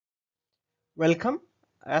Welcome.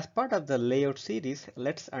 As part of the layout series,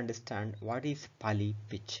 let's understand what is poly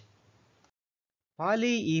pitch.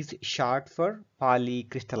 Poly is short for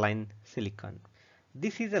polycrystalline silicon.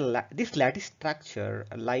 This lattice structure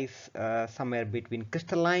lies somewhere between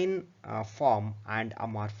crystalline form and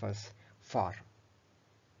amorphous form.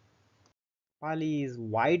 Poly is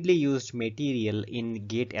widely used material in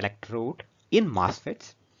gate electrode in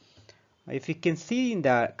MOSFETs. If you can see in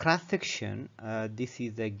the cross section, this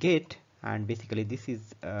is a gate, and basically this is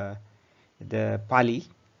the poly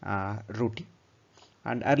routing.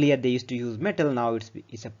 And earlier they used to use metal, now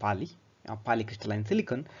it's a polycrystalline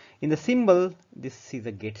silicon. In the symbol, this is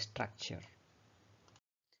a gate structure.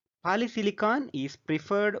 Polysilicon is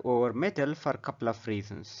preferred over metal for a couple of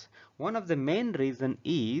reasons. One of the main reason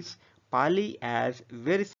is poly has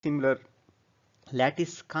very similar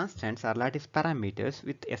lattice constants or lattice parameters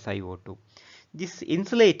with SiO2. This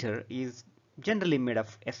insulator is generally made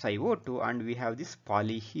of SiO2 and we have this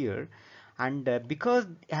poly here, and because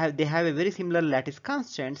they have a very similar lattice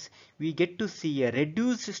constants, we get to see a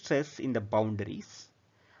reduced stress in the boundaries,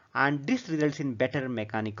 and this results in better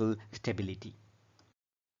mechanical stability.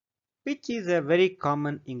 Pitch is a very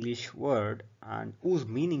common English word and whose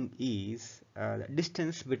meaning is the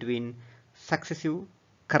distance between successive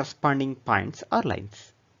corresponding points or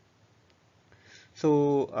lines.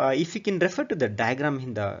 So if you can refer to the diagram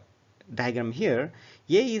in the diagram here,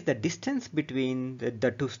 A is the distance between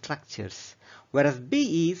the two structures, whereas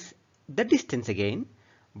B is the distance again,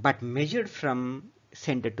 but measured from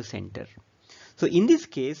center to center. So in this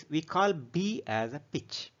case, we call B as a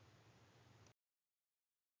pitch.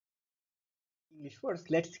 English words,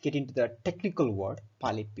 let's get into the technical word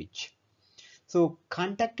poly pitch. So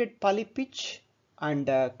contacted poly pitch and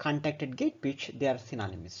contacted gate pitch, they are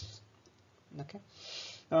synonymous. Okay.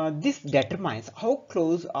 This determines how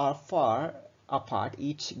close or far apart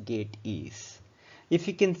each gate is. If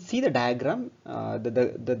you can see the diagram,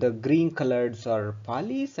 the green colors are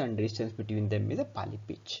polys and distance between them is a poly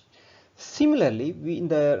pitch. Similarly, in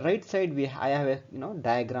the right side I have a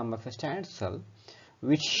diagram of a standard cell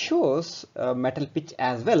which shows metal pitch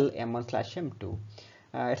as well, M1/M2.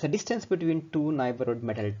 It's a distance between two neighborhood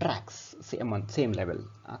metal tracks, same level.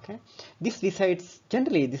 Okay, this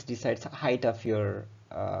decides height of your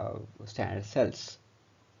standard cells.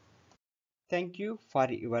 Thank you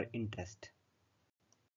for your interest.